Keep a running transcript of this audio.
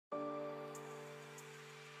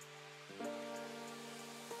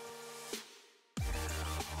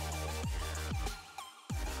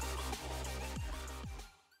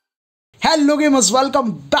Hello gamers,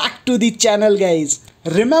 welcome back to the channel guys.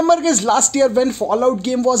 Remember guys, last year when Fallout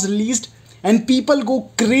game was released and people go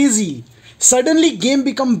crazy. Suddenly game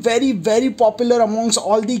become very popular amongst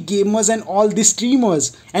all the gamers and all the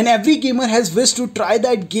streamers, and every gamer has wished to try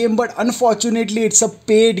that game, but unfortunately it's a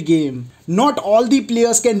paid game. Not all the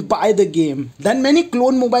players can buy the game. Then many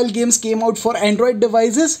clone mobile games came out for Android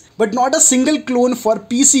devices, but not a single clone for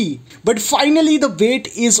PC. But finally the wait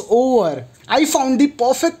is over. I found the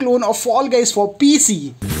perfect clone of Fall Guys for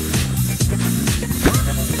PC.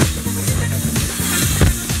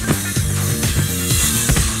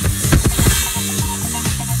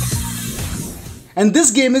 And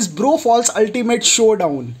this game is Bro Fall's Ultimate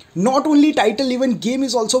Showdown. Not only title, even game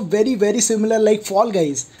is also very similar like Fall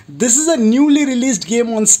Guys. This is a newly released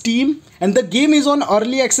game on Steam and the game is on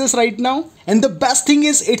early access right now. And the best thing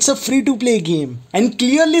is it's a free to play game. And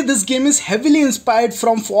clearly this game is heavily inspired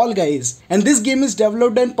from Fall Guys. And this game is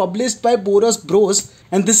developed and published by Boros Bros.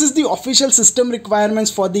 And this is the official system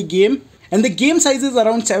requirements for the game. And the game size is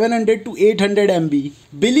around 700 to 800 MB.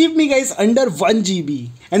 Believe me guys, under 1 GB.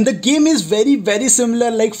 And the game is very similar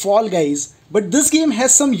like Fall Guys. But this game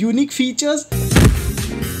has some unique features.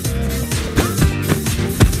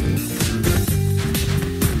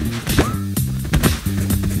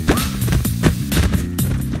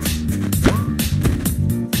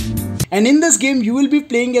 And in this game you will be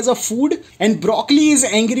playing as a food, and Broccoli is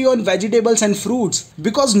angry on vegetables and fruits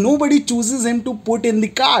because nobody chooses him to put in the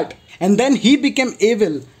cart. And then he became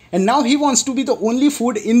evil and now he wants to be the only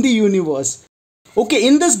food in the universe. Okay,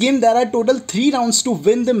 in this game there are total 3 rounds to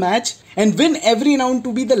win the match and win every round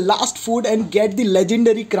to be the last food and get the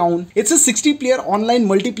legendary crown. It's a 60 player online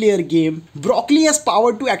multiplayer game. Broccoli has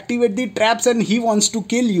power to activate the traps and he wants to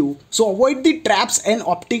kill you. So avoid the traps and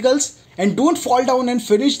obstacles and don't fall down and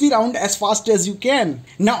finish the round as fast as you can.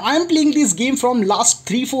 Now I am playing this game from last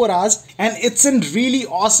 3-4 hours and it's a really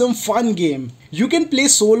awesome fun game. You can play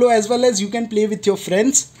solo as well as you can play with your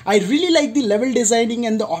friends. I really like the level designing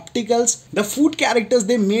and the opticals. The food characters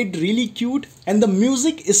they made really cute and the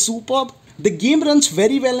music is superb. The game runs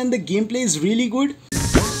very well and the gameplay is really good.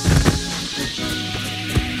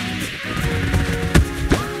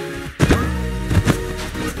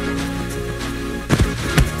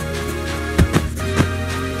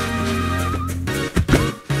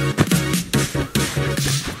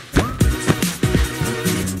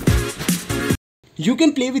 You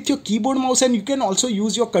can play with your keyboard mouse and you can also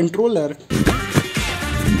use your controller.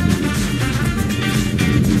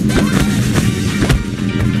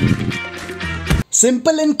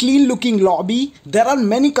 Simple and clean looking lobby. There are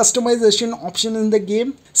many customization options in the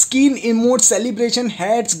game. Skin, emotes, celebration,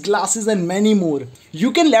 hats, glasses and many more.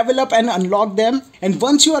 You can level up and unlock them, and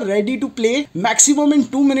once you are ready to play, maximum in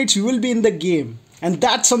 2 minutes you will be in the game. And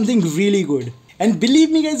that's something really good. And believe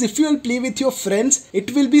me guys, if you will play with your friends,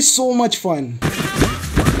 it will be so much fun.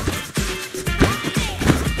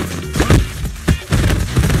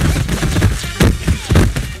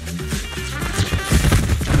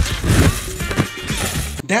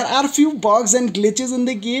 There are few bugs and glitches in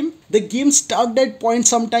the game. The game stuck at point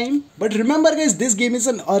sometime. But remember guys, this game is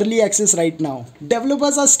an early access right now.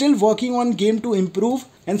 Developers are still working on game to improve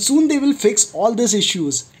and soon they will fix all these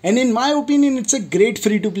issues. And in my opinion, it's a great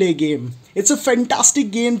free to play game. It's a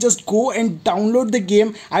fantastic game. Just go and download the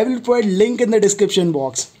game. I will provide link in the description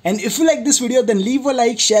box. And if you like this video, then leave a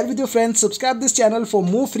like, share with your friends, subscribe this channel for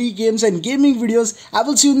more free games and gaming videos. I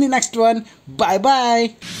will see you in the next one. Bye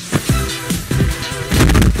bye.